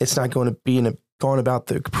 It's not going to be going about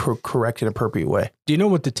the correct and appropriate way. Do you know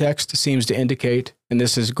what the text seems to indicate? And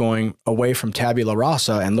this is going away from tabula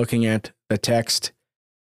rasa and looking at the text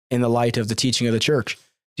in the light of the teaching of the church.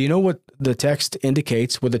 Do you know what the text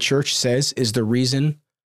indicates, what the church says is the reason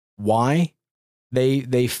why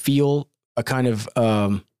they feel a kind of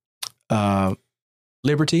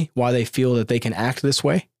liberty, why they feel that they can act this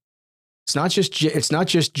way? It's not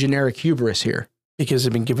just generic hubris here. Because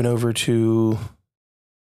they've been given over to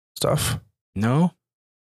stuff? No.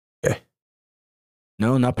 Okay.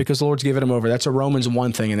 No, not because the Lord's given them over. That's a Romans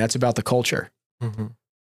 1 thing, and that's about the culture. Mm-hmm.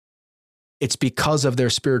 It's because of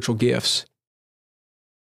their spiritual gifts.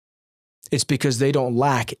 It's because they don't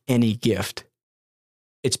lack any gift.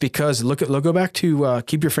 It's because, go back to,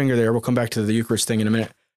 keep your finger there. We'll come back to the Eucharist thing in a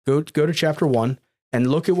minute. Go to chapter 1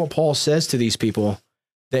 and look at what Paul says to these people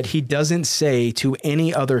that he doesn't say to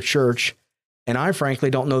any other church. And I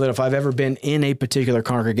frankly don't know that if I've ever been in a particular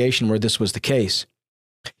congregation where this was the case.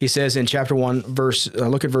 He says in chapter 1,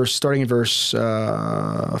 starting in verse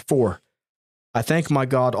 4. I thank my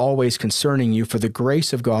God always concerning you for the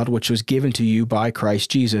grace of God which was given to you by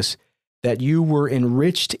Christ Jesus, that you were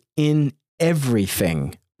enriched in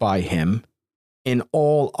everything by him, in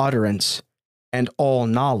all utterance and all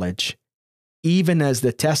knowledge, even as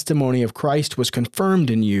the testimony of Christ was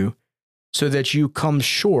confirmed in you, so that you come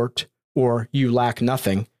short, or you lack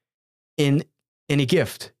nothing, in any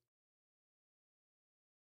gift.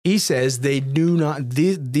 He says they do not,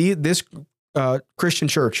 this Christian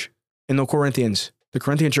church in the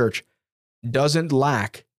Corinthian church doesn't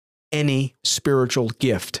lack any spiritual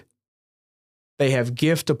gift. They have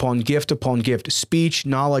gift upon gift upon gift, speech,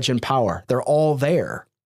 knowledge, and power. They're all there.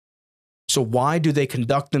 So why do they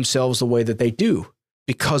conduct themselves the way that they do?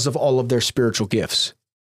 Because of all of their spiritual gifts.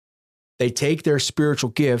 They take their spiritual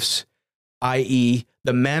gifts, i.e.,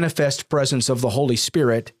 the manifest presence of the Holy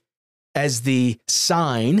Spirit, as the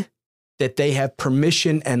sign that they have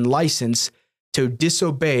permission and license to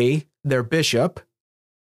disobey their bishop,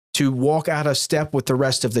 to walk out of step with the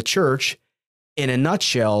rest of the church, in a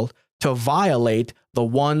nutshell, to violate the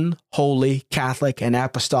one holy, Catholic, and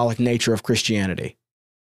apostolic nature of Christianity.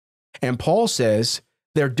 And Paul says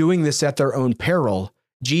they're doing this at their own peril.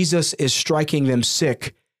 Jesus is striking them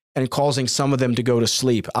sick and causing some of them to go to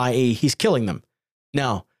sleep, i.e., he's killing them.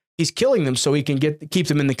 Now, he's killing them so he can keep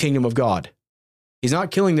them in the kingdom of God. He's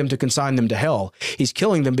not killing them to consign them to hell. He's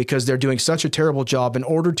killing them because they're doing such a terrible job in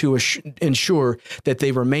order to ensure that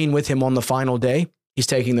they remain with him on the final day. He's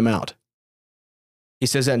taking them out. He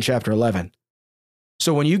says that in chapter 11.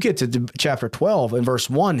 So when you get to chapter 12 and verse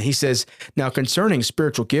 1, he says, now concerning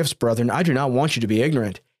spiritual gifts, brethren, I do not want you to be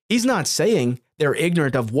ignorant. He's not saying they're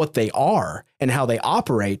ignorant of what they are and how they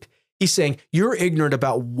operate. He's saying you're ignorant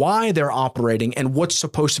about why they're operating and what's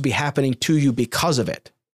supposed to be happening to you because of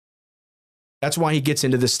it. That's why he gets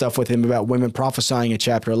into this stuff with him about women prophesying in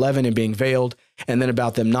chapter 11 and being veiled, and then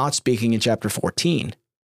about them not speaking in chapter 14.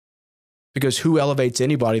 Because who elevates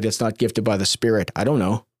anybody that's not gifted by the Spirit? I don't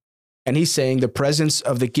know. And he's saying the presence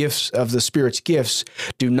of the gifts of the Spirit's gifts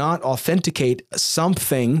do not authenticate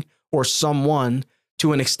something or someone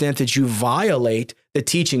to an extent that you violate the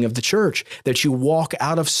teaching of the church, that you walk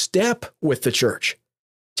out of step with the church.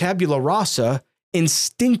 Tabula rasa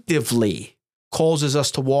instinctively causes us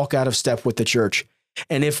to walk out of step with the church.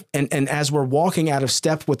 And as we're walking out of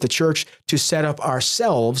step with the church, to set up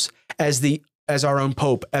ourselves as our own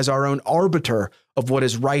pope, as our own arbiter of what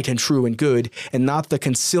is right and true and good, and not the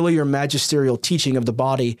conciliar magisterial teaching of the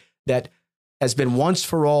body that has been once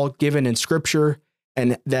for all given in Scripture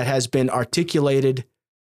and that has been articulated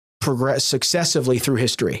successively through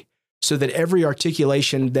history, so that every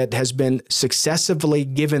articulation that has been successively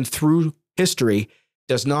given through history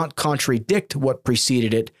does not contradict what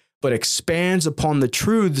preceded it, but expands upon the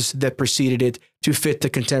truths that preceded it to fit the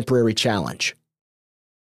contemporary challenge.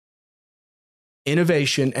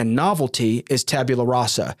 Innovation and novelty is tabula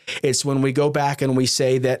rasa. It's when we go back and we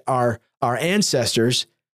say that our ancestors,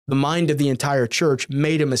 the mind of the entire church,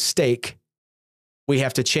 made a mistake. We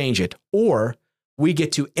have to change it. Or we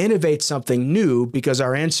get to innovate something new because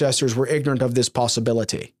our ancestors were ignorant of this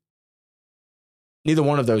possibility. Neither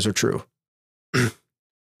one of those are true.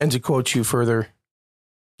 And to quote you further,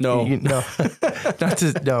 no,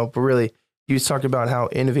 but really, you talk about how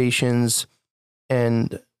innovations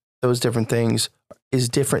and those different things is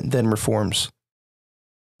different than reforms.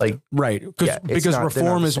 Like, right. Because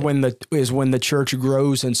reform is when the church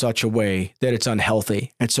grows in such a way that it's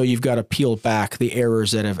unhealthy. And so you've got to peel back the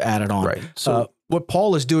errors that have added on. Right. So what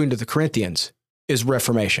Paul is doing to the Corinthians is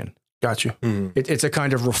reformation. Got you. It's a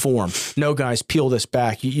kind of reform. No, guys, peel this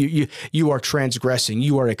back. You are transgressing.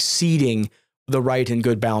 You are exceeding the right and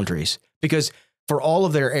good boundaries. Because for all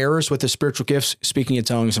of their errors with the spiritual gifts, speaking in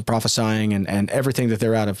tongues and prophesying and everything that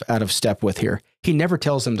they're out of step with here, he never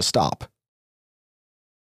tells them to stop.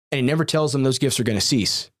 And he never tells them those gifts are going to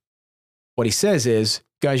cease. What he says is,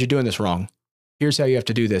 guys, you're doing this wrong. Here's how you have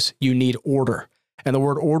to do this. You need order. And the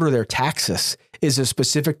word order there, taxis, is a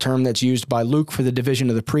specific term that's used by Luke for the division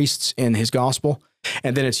of the priests in his gospel.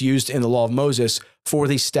 And then it's used in the law of Moses for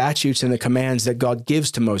the statutes and the commands that God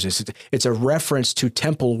gives to Moses. It's a reference to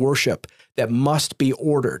temple worship that must be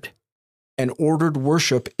ordered. And ordered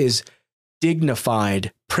worship is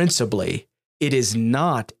dignified principally. It is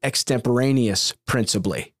not extemporaneous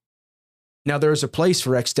principally. Now, there is a place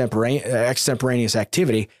for extemporaneous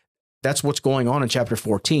activity. That's what's going on in chapter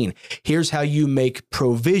 14. Here's how you make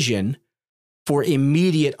provision for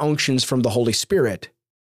immediate unctions from the Holy Spirit.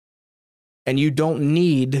 And you don't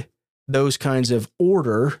need those kinds of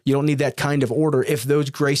order. You don't need that kind of order if those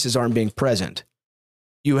graces aren't being present.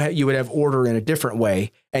 You would have order in a different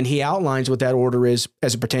way. And he outlines what that order is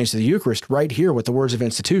as it pertains to the Eucharist right here with the words of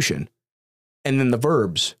institution. And then the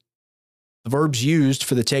verbs used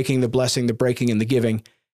for the taking, the blessing, the breaking, and the giving,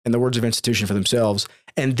 and the words of institution for themselves.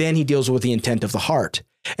 And then he deals with the intent of the heart.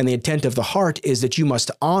 And the intent of the heart is that you must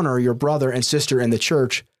honor your brother and sister in the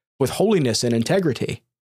church with holiness and integrity.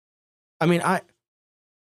 I mean,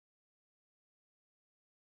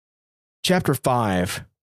 chapter 5,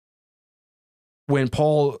 when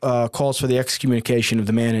Paul calls for the excommunication of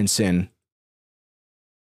the man in sin,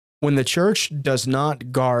 when the church does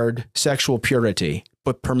not guard sexual purity,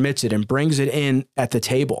 but permits it and brings it in at the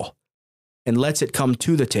table and lets it come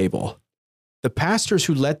to the table, the pastors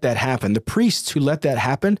who let that happen, the priests who let that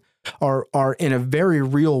happen, are in a very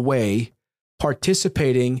real way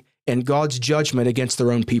participating in God's judgment against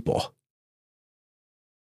their own people.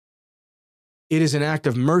 It is an act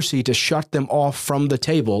of mercy to shut them off from the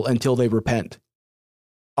table until they repent.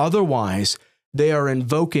 Otherwise, they are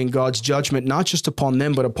invoking God's judgment not just upon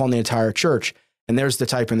them, but upon the entire church. And there's the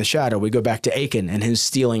type in the shadow. We go back to Achan and his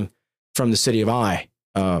stealing from the city of Ai,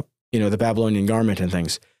 the Babylonian garment and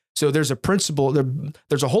things. So there's a principle.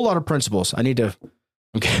 There's a whole lot of principles. I'm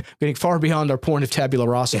getting far beyond our point of tabula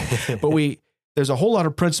rasa, but there's a whole lot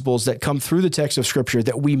of principles that come through the text of Scripture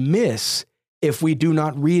that we miss if we do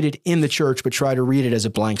not read it in the church, but try to read it as a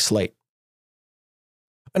blank slate.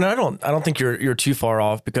 And I don't think you're too far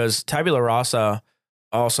off, because tabula rasa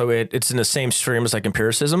also it's in the same stream as like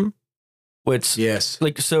empiricism, which yes,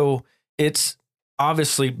 so it's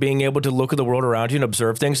obviously being able to look at the world around you and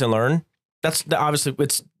observe things and learn. That's obviously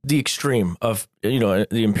it's the extreme of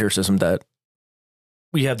the empiricism that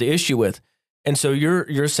we have the issue with. And so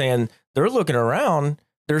you're saying they're looking around,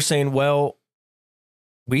 they're saying, well,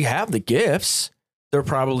 we have the gifts, they're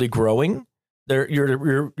probably growing.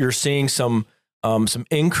 You're seeing some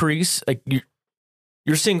increase. Like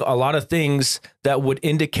you're seeing a lot of things that would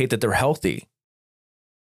indicate that they're healthy,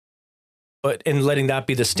 but in letting that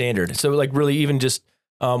be the standard. So like really even just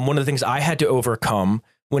one of the things I had to overcome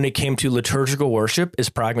when it came to liturgical worship is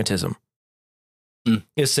pragmatism.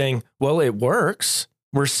 Is saying, well, it works.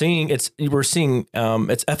 We're seeing it's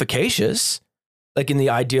efficacious. Like in the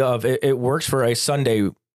idea of it works for a Sunday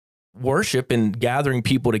worship and gathering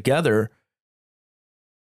people together.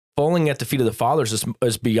 Falling at the feet of the fathers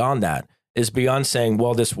is beyond that. Is beyond saying,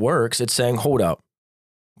 well, this works. It's saying, hold up.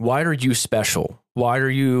 Why are you special? Why are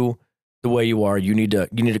you the way you are? You need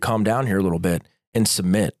to calm down here a little bit and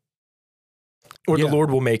submit. Or the Lord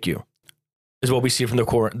will make you, is what we see from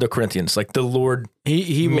the Corinthians. Like the Lord,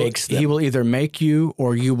 he makes them. He will either make you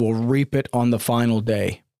or you will reap it on the final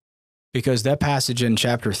day. Because that passage in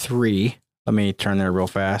chapter 3, let me turn there real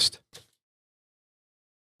fast,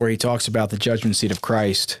 where he talks about the judgment seat of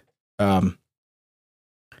Christ. Paul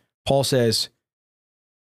says,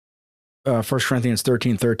 1 Corinthians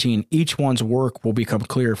 13:13, each one's work will become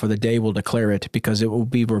clear, for the day will declare it, because it will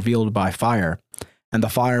be revealed by fire. And the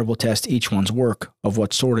fire will test each one's work of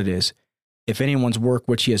what sort it is. If anyone's work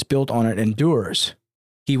which he has built on it endures,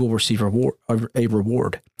 he will receive a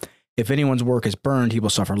reward. If anyone's work is burned, he will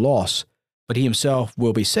suffer loss, but he himself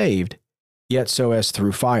will be saved, yet so as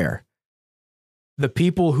through fire. The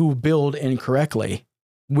people who build incorrectly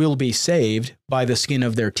will be saved by the skin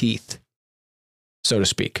of their teeth, so to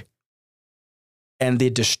speak. And the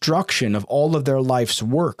destruction of all of their life's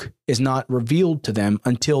work is not revealed to them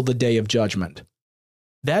until the day of judgment.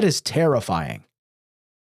 That is terrifying.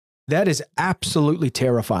 That is absolutely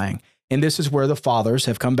terrifying. And this is where the fathers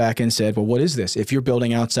have come back and said, well, what is this? If you're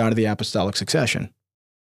building outside of the apostolic succession,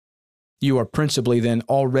 you are principally then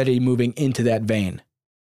already moving into that vein.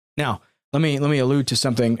 Now, let me allude to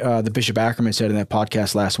something the Bishop Ackerman said in that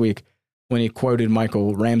podcast last week when he quoted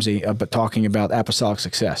Michael Ramsey talking about apostolic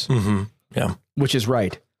success. Mm-hmm. Yeah. Which is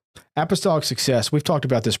right. Apostolic success, we've talked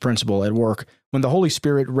about this principle at work. When the Holy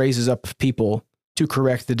Spirit raises up people to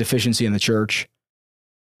correct the deficiency in the church,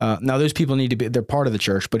 now those people need to be, they're part of the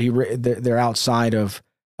church, but they're outside of,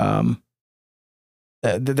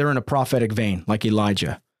 they're in a prophetic vein, like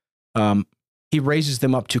Elijah. He raises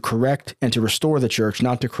them up to correct and to restore the church,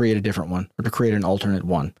 not to create a different one or to create an alternate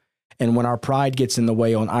one. And when our pride gets in the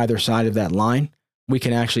way on either side of that line, we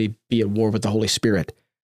can actually be at war with the Holy Spirit.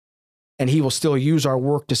 And he will still use our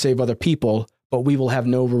work to save other people, but we will have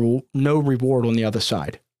no reward on the other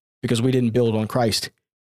side because we didn't build on Christ,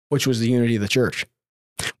 which was the unity of the church.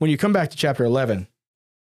 When you come back to chapter 11,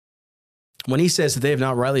 when he says that they have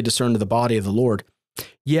not rightly discerned the body of the Lord,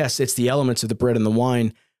 yes, it's the elements of the bread and the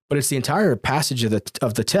wine, but it's the entire passage of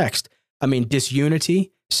the text. I mean,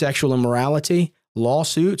 disunity, sexual immorality,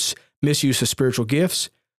 lawsuits, misuse of spiritual gifts,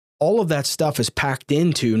 all of that stuff is packed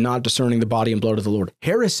into not discerning the body and blood of the Lord.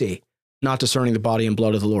 Heresy, not discerning the body and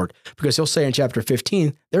blood of the Lord. Because he'll say in chapter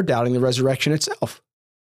 15, they're doubting the resurrection itself.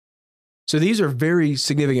 So these are very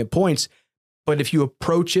significant points. But if you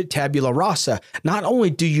approach it tabula rasa, not only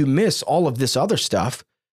do you miss all of this other stuff,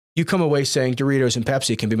 you come away saying Doritos and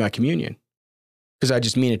Pepsi can be my communion. Because I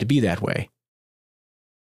just mean it to be that way.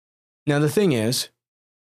 Now, the thing is,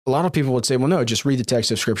 a lot of people would say, well, no, just read the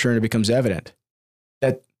text of Scripture and it becomes evident.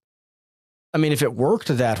 If it worked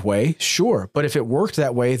that way, sure. But if it worked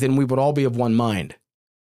that way, then we would all be of one mind.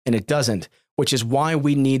 And it doesn't, which is why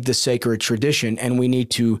we need the sacred tradition and we need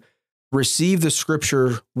to receive the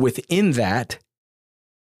Scripture within that,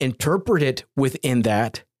 interpret it within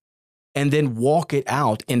that, and then walk it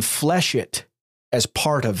out and flesh it as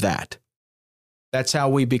part of that. That's how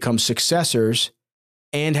we become successors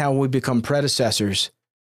and how we become predecessors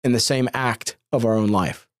in the same act of our own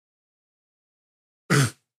life.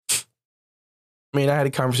 I had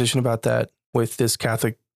a conversation about that with this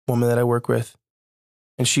Catholic woman that I work with.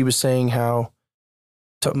 And she was saying how,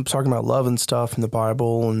 talking about love and stuff in the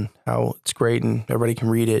Bible and how it's great and everybody can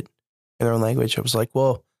read it in their own language. I was like,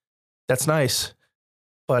 well, that's nice.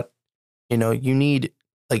 But, you need,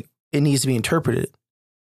 it needs to be interpreted.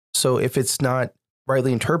 So if it's not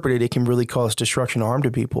rightly interpreted, it can really cause destruction or harm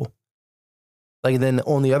to people. Then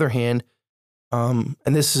on the other hand, and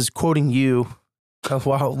this is quoting you a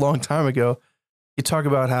long time ago, you talk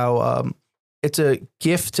about how it's a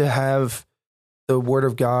gift to have the word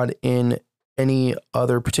of God in any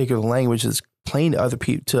other particular language that's plain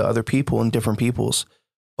to other people and different peoples.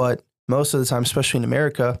 But most of the time, especially in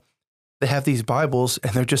America, they have these Bibles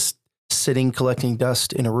and they're just sitting collecting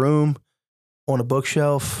dust in a room on a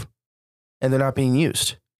bookshelf and they're not being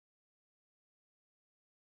used.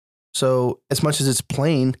 So as much as it's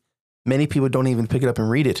plain, many people don't even pick it up and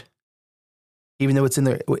read it, even though it's in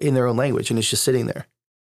their own language and it's just sitting there.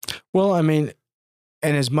 Well, and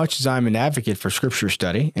as much as I'm an advocate for Scripture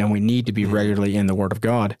study, and we need to be regularly in the Word of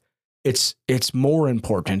God, it's more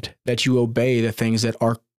important that you obey the things that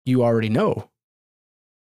you already know.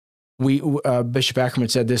 Bishop Ackerman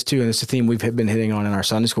said this too, and it's a theme we've been hitting on in our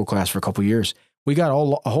Sunday school class for a couple of years. We got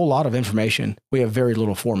a whole lot of information. We have very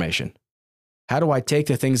little formation. How do I take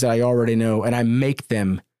the things that I already know and I make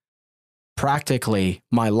them practically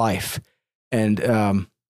my life? And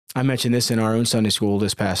I mentioned this in our own Sunday school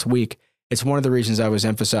this past week. It's one of the reasons I was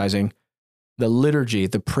emphasizing the liturgy,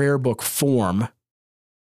 the prayer book form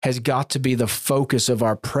has got to be the focus of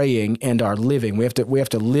our praying and our living. We have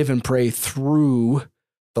to live and pray through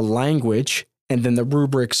the language and then the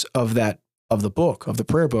rubrics of the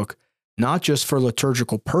prayer book, not just for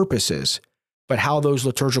liturgical purposes, but how those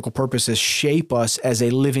liturgical purposes shape us as a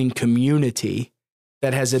living community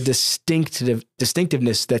that has a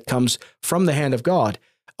distinctiveness that comes from the hand of God.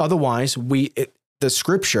 Otherwise, the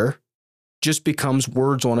Scripture just becomes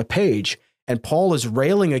words on a page. And Paul is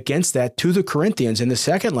railing against that to the Corinthians in the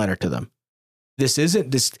second letter to them.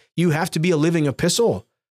 You have to be a living epistle.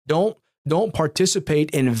 Don't participate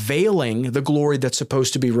in veiling the glory that's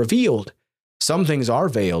supposed to be revealed. Some things are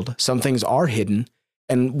veiled, some things are hidden,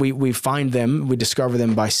 and we discover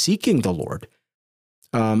them by seeking the Lord.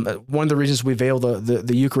 One of the reasons we veil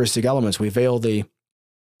the Eucharistic elements, we veil the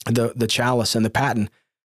chalice and the paten,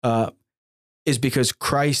 is because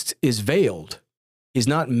Christ is veiled. He's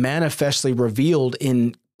not manifestly revealed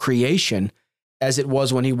in creation as it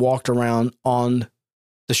was when he walked around on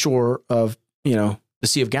the shore of, the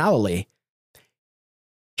Sea of Galilee.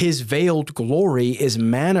 His veiled glory is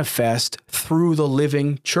manifest through the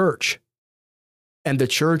living church. And the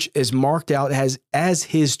church is marked out as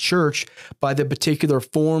his church by the particular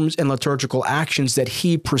forms and liturgical actions that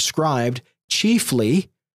he prescribed, chiefly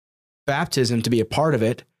baptism to be a part of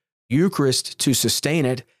it, Eucharist to sustain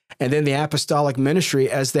it, and then the apostolic ministry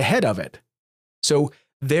as the head of it. So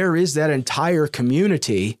there is that entire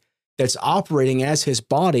community that's operating as his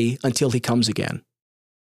body until he comes again.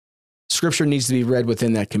 Scripture needs to be read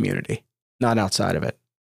within that community, not outside of it,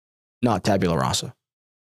 not tabula rasa.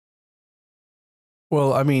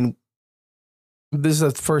 Well, I mean, this is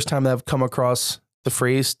the first time that I've come across the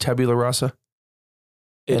phrase tabula rasa.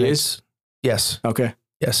 It is? Yes. Okay.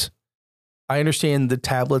 Yes. I understand the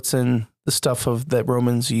tablets and the stuff that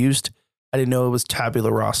Romans used. I didn't know it was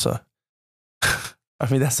tabula rasa. I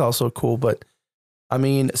mean, that's also cool, but I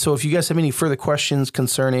mean, so if you guys have any further questions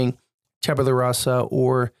concerning tabula rasa,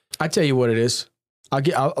 or I tell you what it is.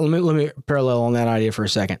 Let me parallel on that idea for a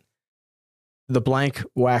second. The blank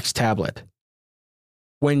wax tablet.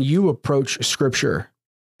 When you approach Scripture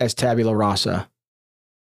as tabula rasa,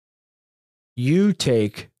 you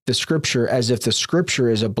take the Scripture as if the Scripture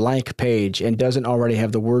is a blank page and doesn't already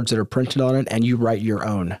have the words that are printed on it, and you write your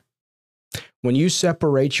own. When you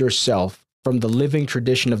separate yourself from the living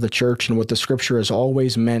tradition of the church and what the Scripture has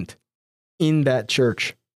always meant in that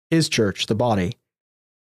church, his church, the body,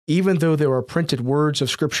 even though there are printed words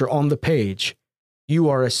of Scripture on the page, you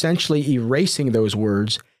are essentially erasing those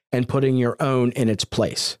words and putting your own in its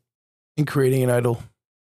place. and creating an idol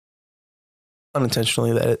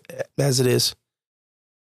unintentionally, as it is.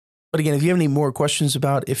 But again, if you have any more questions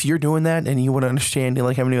about if you're doing that and you want to understand,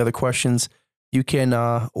 like have any other questions, you can,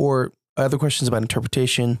 or other questions about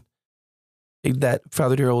interpretation that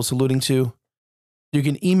Father Daryl was alluding to, you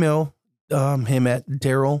can email him at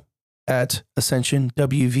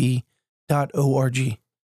daryl@ascensionwv.org.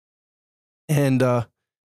 And,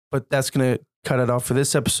 but that's going to cut it off for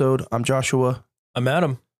this episode. I'm Joshua. I'm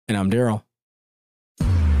Adam. And I'm Daryl.